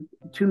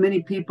too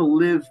many people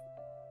live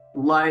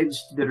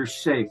lives that are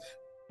safe.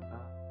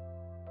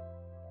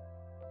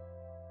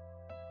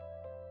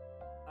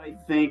 I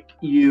think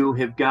you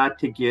have got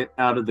to get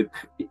out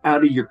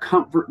of your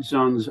comfort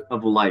zones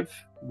of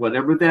life,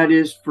 whatever that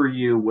is for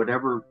you,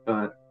 whatever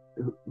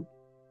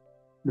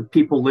the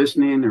people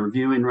listening or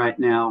viewing right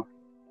now,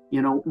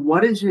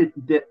 what is it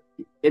that,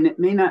 and it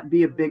may not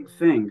be a big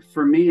thing.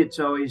 For me, it's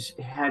always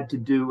had to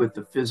do with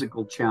the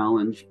physical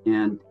challenge.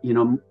 And,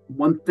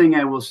 one thing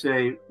I will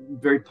say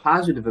very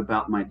positive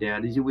about my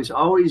dad is he was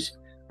always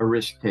a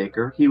risk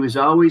taker. He was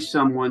always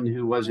someone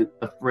who wasn't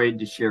afraid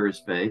to share his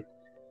faith.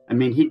 I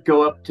mean, he'd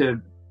go up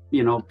to,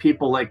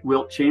 people like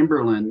Wilt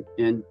Chamberlain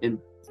and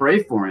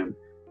pray for him.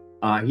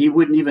 He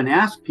wouldn't even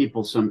ask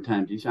people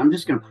sometimes. He said, I'm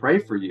just going to pray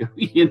for you,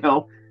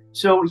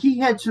 So he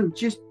had some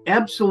just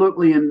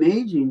absolutely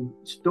amazing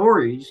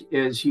stories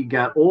as he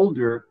got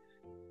older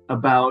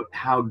about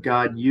how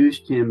God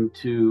used him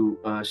to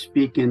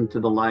speak into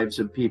the lives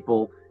of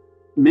people.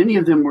 Many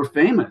of them were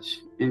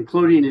famous,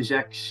 including his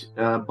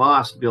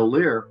ex-boss, Bill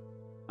Lear,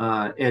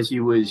 as he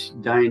was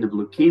dying of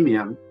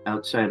leukemia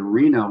outside of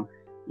Reno.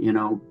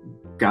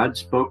 God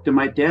spoke to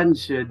my dad and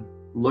said,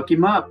 look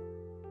him up,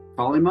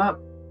 call him up.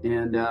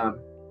 And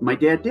my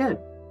dad did.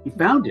 He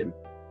found him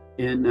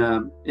in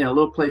a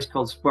little place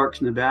called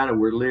Sparks, Nevada,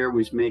 where Lear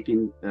was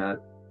making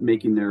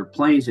their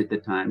planes at the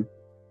time.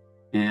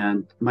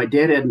 And my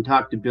dad hadn't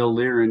talked to Bill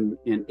Lear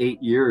in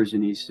 8 years.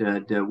 And he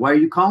said, why are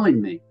you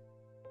calling me?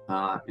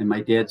 And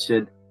my dad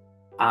said,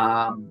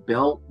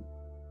 Bill,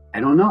 I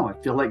don't know. I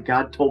feel like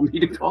God told me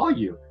to call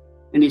you.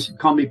 And he said,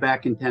 call me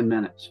back in 10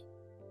 minutes.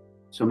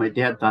 So my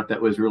dad thought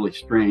that was really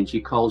strange.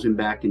 He calls him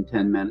back in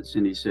 10 minutes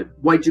and he said,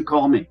 why'd you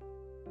call me?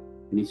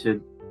 And he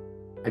said,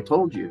 I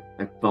told you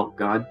I felt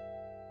God.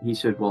 He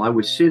said, well, I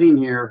was sitting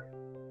here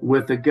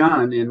with a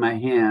gun in my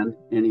hand.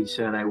 And he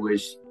said, I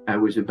was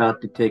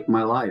about to take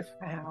my life.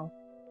 Wow.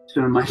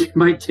 So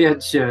my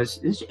dad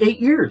says, it's 8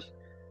 years.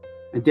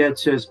 My dad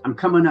says, I'm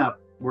coming up.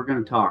 We're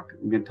going to talk.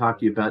 I'm going to talk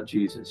to you about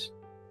Jesus.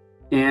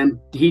 And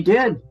he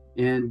did.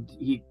 And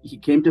he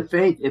came to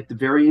faith at the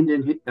very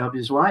end of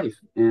his life.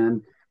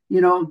 And,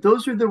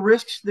 those are the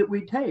risks that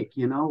we take.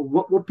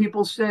 What will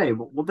people say?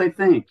 What will they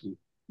think?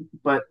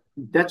 But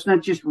that's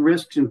not just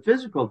risks in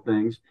physical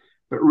things,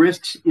 but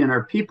risks in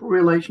our people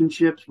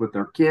relationships with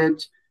our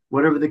kids,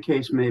 whatever the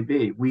case may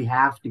be. We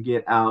have to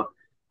get out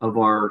of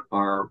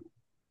our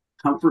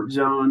comfort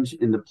zones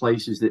in the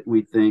places that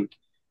we think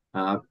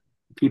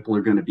people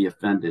are going to be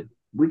offended.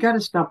 We got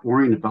to stop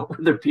worrying about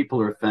whether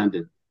people are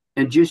offended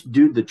and just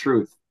do the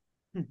truth.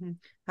 Mm-hmm.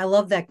 I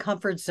love that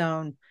comfort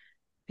zone,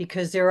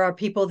 because there are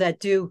people that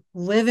do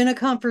live in a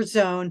comfort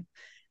zone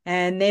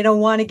and they don't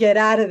want to get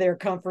out of their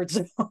comfort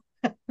zone.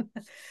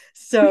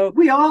 So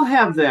we all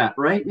have that,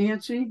 right,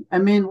 Nancy? I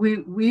mean,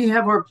 we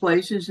have our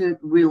places that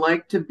we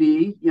like to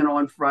be,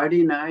 on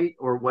Friday night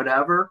or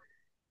whatever.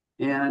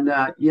 And,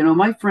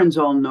 my friends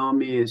all know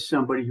me as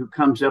somebody who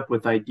comes up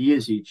with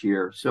ideas each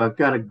year. So I've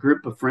got a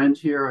group of friends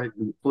here,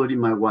 including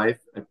my wife,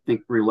 I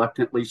think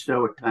reluctantly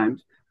so at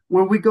times,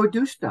 where we go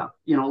do stuff.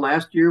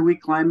 Last year we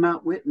climbed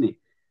Mount Whitney.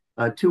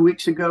 2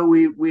 weeks ago,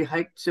 we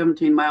hiked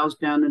 17 miles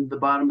down into the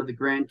bottom of the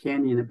Grand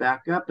Canyon and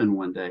back up in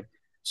one day.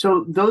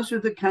 So those are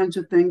the kinds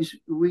of things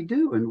we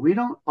do, and we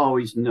don't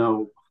always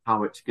know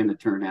how it's going to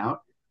turn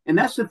out. And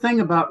that's the thing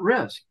about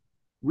risk.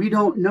 We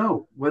don't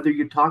know whether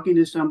you're talking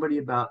to somebody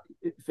about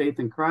faith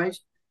in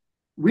Christ.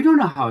 We don't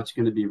know how it's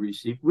going to be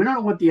received. We don't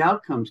know what the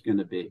outcome's going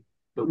to be,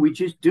 but we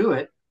just do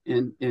it,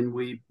 and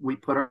we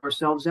put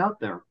ourselves out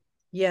there.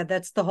 Yeah,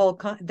 that's the whole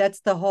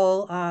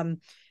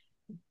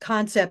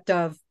concept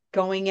of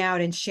going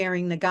out and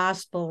sharing the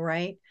gospel,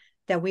 right?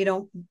 That we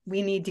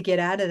need to get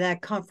out of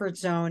that comfort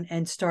zone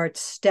and start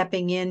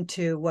stepping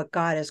into what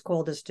God has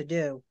called us to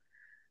do.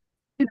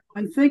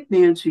 I think,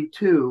 Nancy,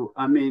 too,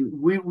 I mean,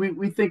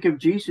 we think of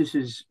Jesus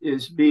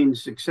as being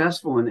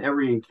successful in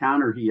every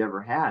encounter he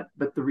ever had,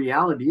 but the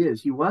reality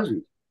is he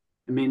wasn't.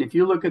 I mean, if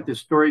you look at the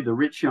story of the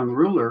rich young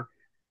ruler,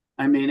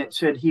 I mean, it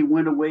said he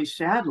went away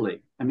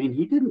sadly. I mean,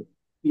 he didn't,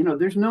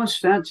 there's no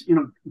sense,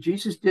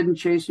 Jesus didn't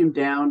chase him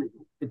down.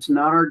 It's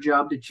not our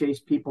job to chase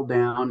people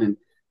down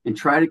and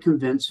try to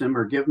convince them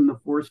or give them the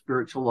four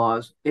spiritual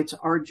laws. It's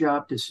our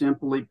job to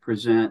simply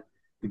present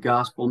the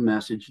gospel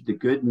message, the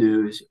good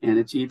news, and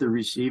it's either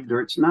received or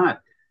it's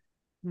not.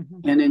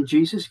 Mm-hmm. And in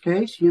Jesus'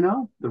 case,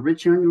 the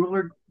rich young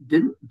ruler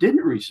didn't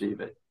receive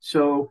it.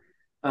 So,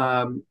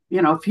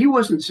 if he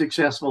wasn't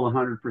successful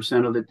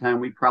 100% of the time,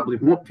 we probably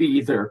won't be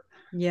either.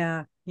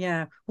 Yeah,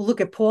 yeah. Well,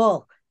 look at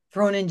Paul,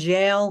 thrown in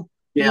jail.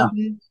 Yeah.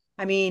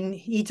 I mean,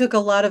 he took a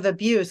lot of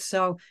abuse.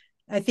 So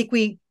I think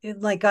we,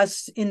 like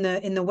us in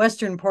the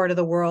Western part of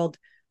the world,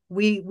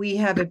 we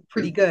have it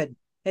pretty good.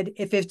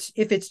 If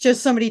it's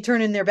just somebody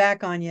turning their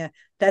back on you,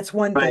 that's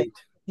one thing.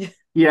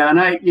 Yeah, and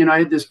I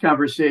had this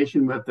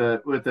conversation with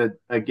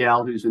a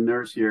gal who's a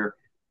nurse here,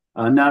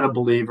 not a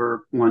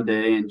believer, one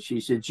day, and she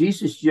said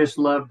Jesus just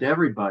loved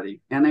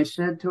everybody. And I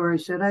said to her,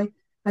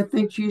 I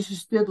think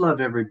Jesus did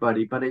love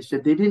everybody, but I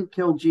said they didn't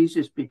kill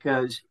Jesus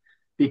because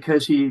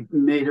because he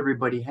made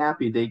everybody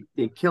happy.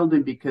 They killed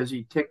him because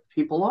he ticked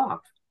people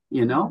off,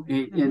 you know,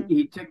 and Mm-hmm.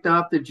 he ticked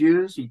off the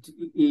Jews.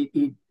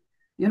 He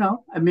you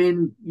know, I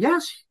mean,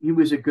 yes, he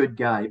was a good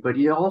guy, but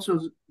he also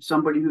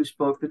somebody who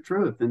spoke the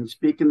truth, and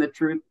speaking the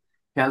truth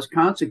has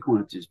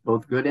consequences,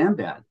 both good and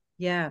bad.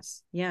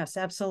 Yes, yes,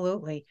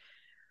 absolutely.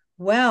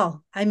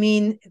 Well, I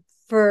mean,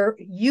 for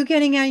you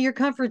getting out of your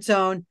comfort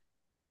zone,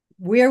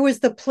 where was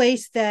the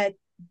place that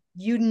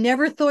you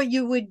never thought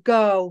you would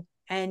go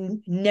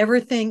and never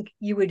think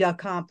you would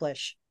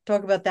accomplish?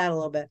 Talk about that a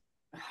little bit.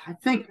 I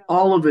think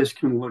all of us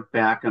can look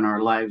back on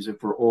our lives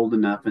if we're old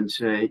enough and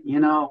say, you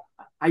know,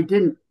 I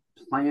didn't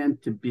plan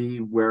to be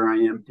where I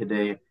am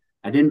today.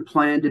 I didn't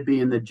plan to be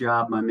in the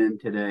job I'm in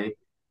today,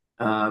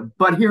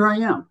 but here I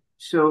am.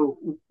 So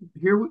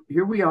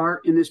here we are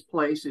in this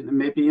place, and it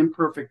may be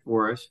imperfect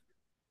for us,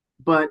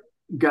 but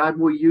God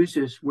will use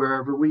us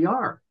wherever we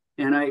are.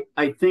 And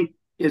I think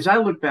as I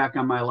look back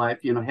on my life,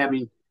 you know,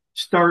 having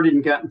started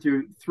and gotten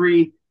through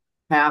three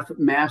half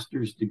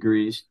master's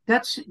degrees,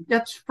 that's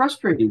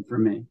frustrating for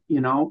me.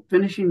 You know,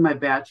 finishing my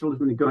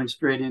bachelor's and going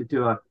straight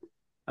into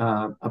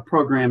a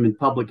program in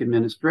public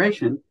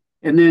administration,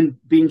 and then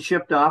being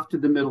shipped off to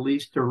the Middle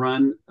East to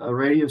run a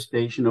radio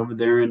station over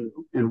there in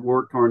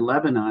war torn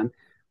Lebanon.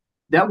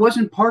 That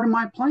wasn't part of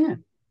my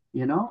plan,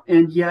 you know.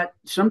 And yet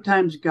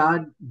sometimes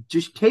God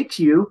just takes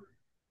you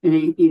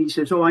and he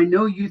says, oh, I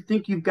know you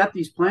think you've got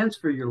these plans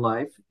for your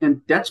life,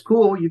 and that's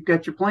cool. You've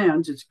got your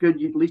plans. It's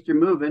good. At least you're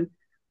moving.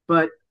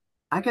 But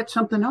I got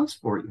something else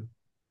for you.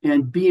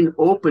 And being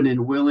open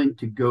and willing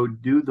to go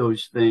do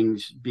those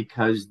things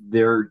because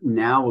they're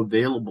now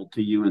available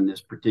to you in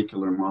this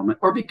particular moment,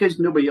 or because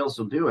nobody else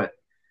will do it.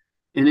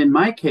 And in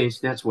my case,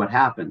 that's what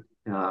happened.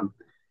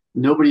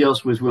 Nobody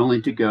else was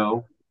willing to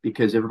go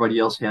because everybody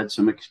else had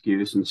some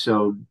excuse. And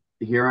so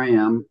here I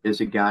am as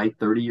a guy,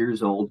 30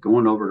 years old,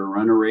 going over to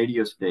run a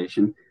radio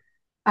station.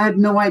 I had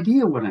no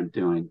idea what I'm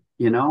doing,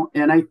 you know,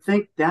 and I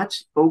think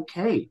that's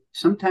okay.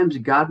 Sometimes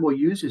God will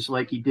use us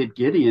like he did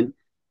Gideon.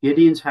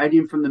 Gideon's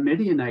hiding from the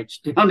Midianites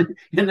down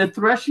in the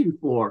threshing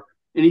floor.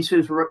 And he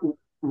says,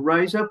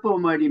 rise up, O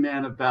mighty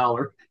man of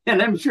valor.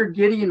 And I'm sure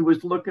Gideon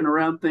was looking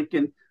around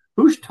thinking,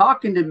 who's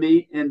talking to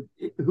me? And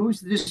who's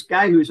this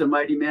guy who's a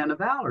mighty man of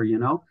valor, you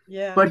know?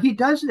 Yeah. But he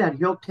does that.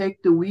 He'll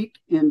take the weak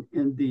in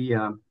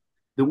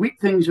the weak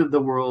things of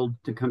the world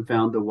to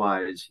confound the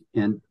wise.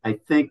 And I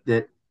think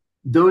that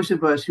those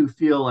of us who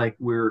feel like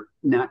we're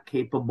not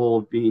capable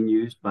of being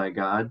used by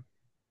God,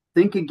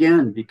 think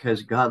again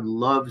because God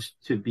loves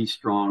to be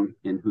strong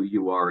in who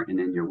you are and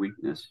in your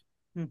weakness.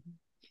 Mhm.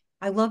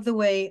 I love the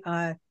way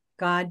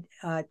God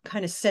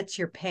kind of sets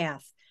your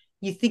path.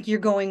 You think you're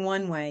going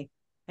one way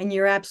and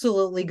you're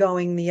absolutely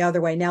going the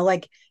other way. Now,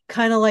 like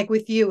kind of like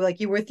with you, like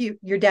you're with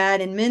your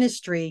dad in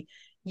ministry,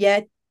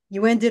 yet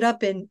you ended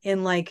up in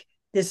like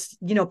this,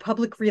 you know,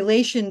 public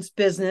relations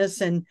business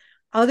and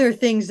other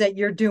things that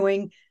you're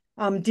doing.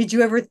 Did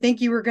you ever think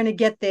you were going to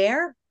get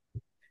there?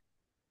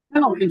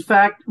 No, in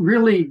fact,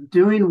 really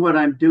doing what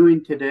I'm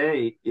doing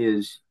today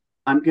is,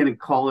 I'm going to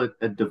call it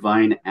a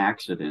divine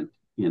accident.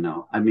 You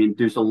know, I mean,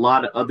 there's a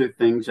lot of other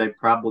things I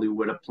probably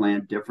would have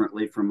planned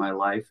differently for my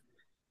life.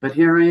 But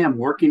here I am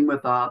working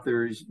with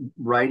authors,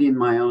 writing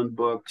my own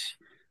books,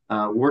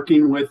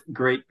 working with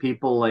great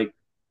people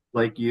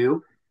like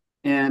you.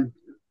 And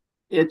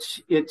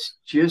it's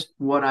just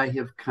what I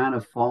have kind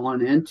of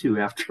fallen into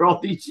after all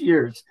these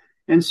years.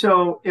 And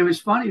so it was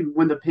funny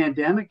when the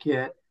pandemic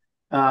hit.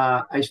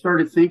 I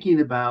started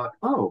thinking about,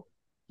 oh,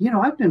 you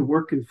know, I've been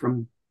working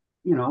from,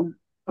 you know,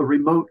 a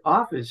remote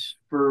office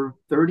for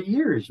 30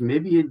 years.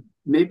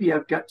 Maybe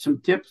I've got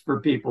some tips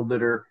for people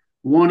that are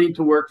wanting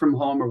to work from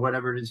home or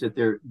whatever it is that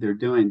they're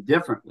doing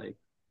differently.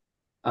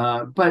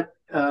 But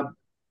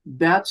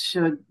that's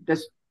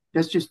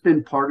that's just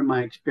been part of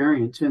my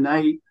experience, and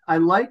I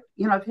like,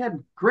 you know, I've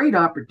had great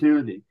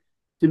opportunity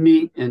to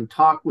meet and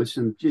talk with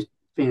some just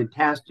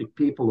fantastic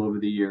people over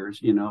the years.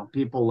 You know,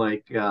 people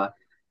like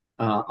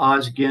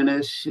Oz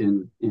Guinness,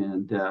 and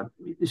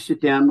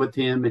sit down with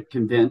him at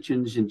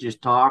conventions and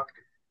just talk,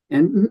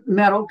 and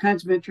met all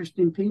kinds of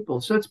interesting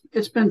people. So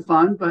it's been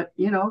fun, but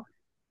you know,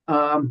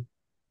 um,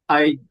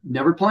 I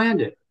never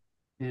planned it.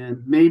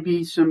 And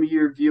maybe some of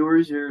your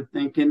viewers are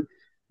thinking,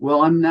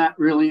 well, I'm not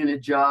really in a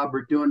job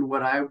or doing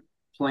what I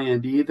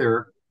planned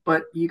either.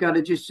 But you got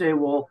to just say,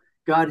 well,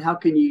 God, how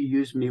can you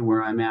use me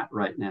where I'm at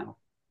right now?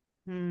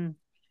 Hmm.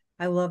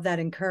 I love that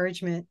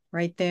encouragement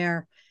right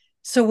there.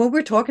 So, what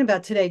we're talking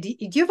about today, do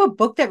you have a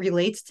book that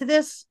relates to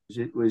this?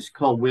 It was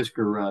called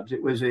Whisker Rubs.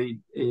 It was a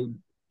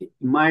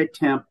my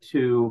attempt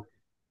to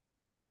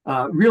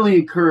really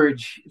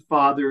encourage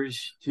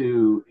fathers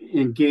to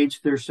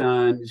engage their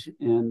sons,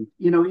 and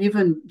you know,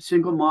 even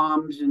single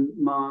moms and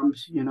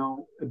moms, you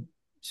know,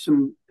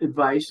 some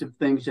advice of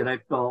things that I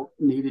felt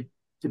needed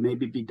to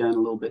maybe be done a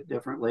little bit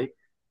differently.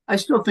 I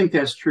still think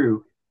that's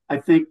true. I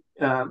think,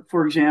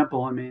 for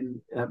example, I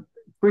mean,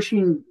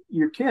 pushing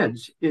your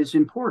kids is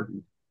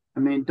important. I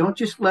mean, don't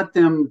let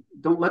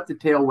the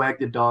tail wag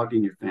the dog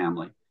in your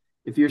family.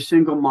 If you're a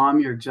single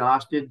mom, you're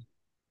exhausted,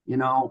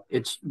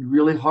 it's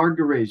really hard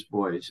to raise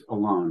boys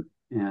alone.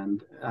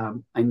 And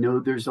I know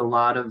there's a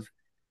lot of,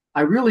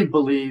 I really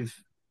believe,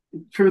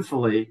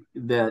 truthfully,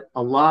 that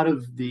a lot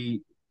of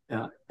the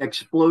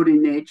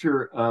exploding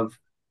nature of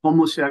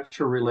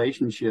homosexual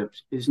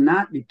relationships is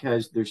not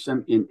because there's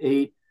some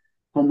innate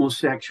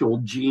homosexual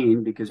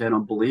gene, because I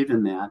don't believe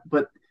in that,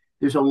 but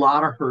there's a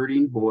lot of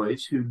hurting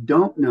boys who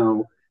don't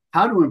know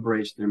how to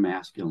embrace their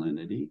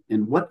masculinity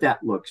and what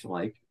that looks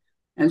like.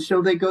 And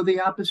so they go the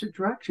opposite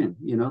direction.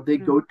 They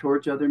go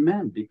towards other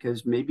men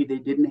because maybe they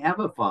didn't have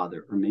a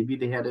father, or maybe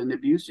they had an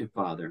abusive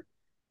father.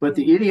 But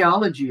the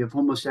ideology of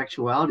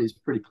homosexuality is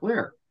pretty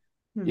clear.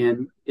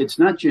 And it's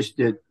not just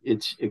that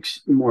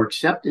it's more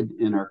accepted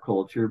in our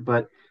culture,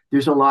 but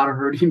there's a lot of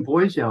hurting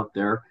boys out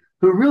there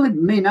who really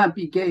may not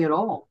be gay at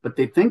all, but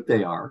they think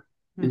they are.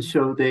 And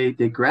so they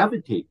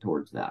gravitate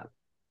towards that.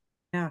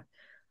 Yeah.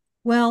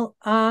 Well,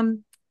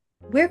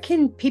 where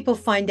can people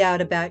find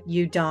out about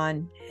you,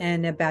 Don,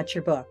 and about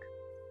your book?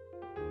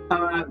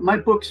 My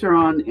books are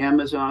on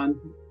Amazon.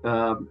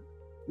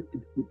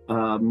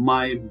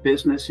 My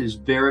business is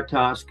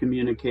Veritas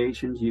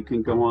Communications. You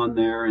can go on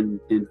there and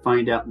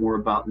find out more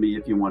about me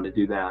if you want to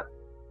do that.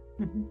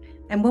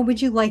 And what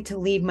would you like to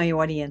leave my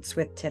audience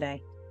with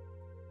today?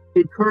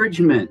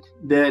 Encouragement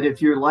that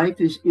if your life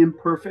is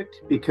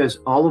imperfect, because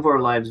all of our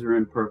lives are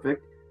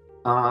imperfect,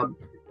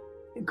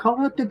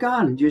 call out to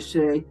God and just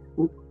say,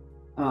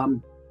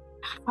 how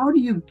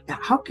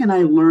can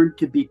I learn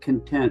to be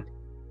content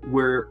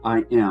where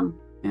I am?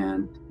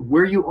 And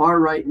where you are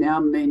right now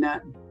may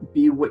not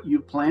be what you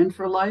planned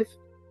for life.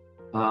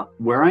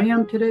 Where I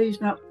am today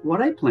is not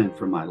what I planned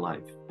for my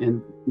life.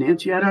 And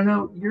Nancy, I don't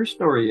know what your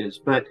story is,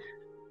 but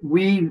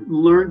we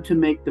learn to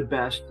make the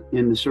best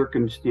in the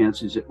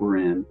circumstances that we're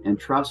in and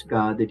trust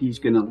God that He's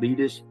going to lead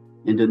us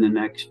into the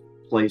next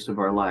place of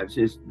our lives.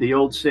 As the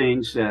old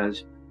saying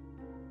says,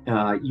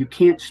 you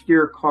can't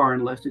steer a car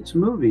unless it's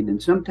moving.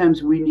 And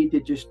sometimes we need to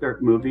just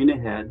start moving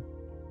ahead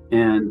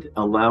and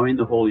allowing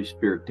the Holy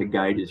Spirit to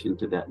guide us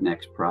into that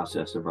next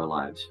process of our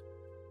lives.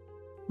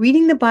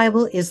 Reading the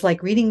Bible is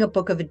like reading a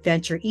book of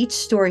adventure. Each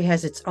story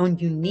has its own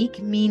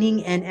unique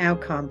meaning and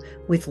outcome,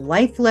 with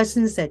life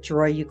lessons that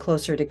draw you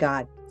closer to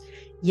God.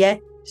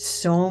 Yet,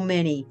 so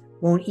many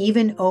won't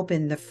even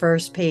open the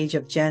first page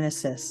of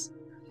Genesis.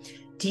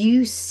 Do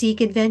you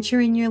seek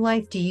adventure in your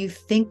life? Do you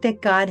think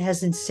that God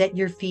hasn't set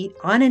your feet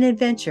on an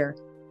adventure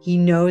He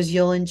knows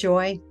you'll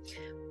enjoy?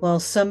 Well,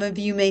 some of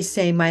you may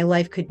say, my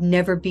life could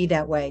never be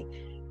that way,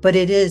 but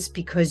it is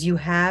because you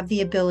have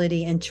the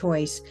ability and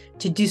choice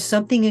to do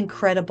something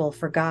incredible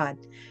for God,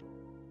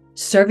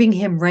 serving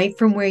Him right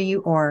from where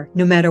you are,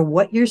 no matter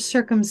what your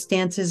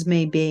circumstances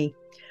may be.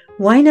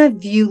 Why not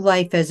view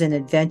life as an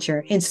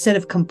adventure instead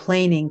of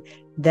complaining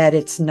that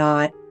it's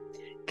not?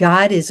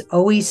 God is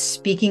always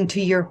speaking to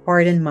your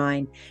heart and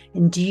mind.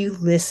 And do you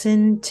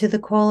listen to the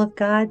call of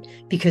God?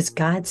 Because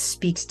God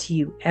speaks to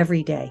you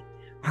every day.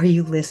 Are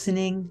you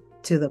listening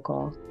to the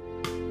call?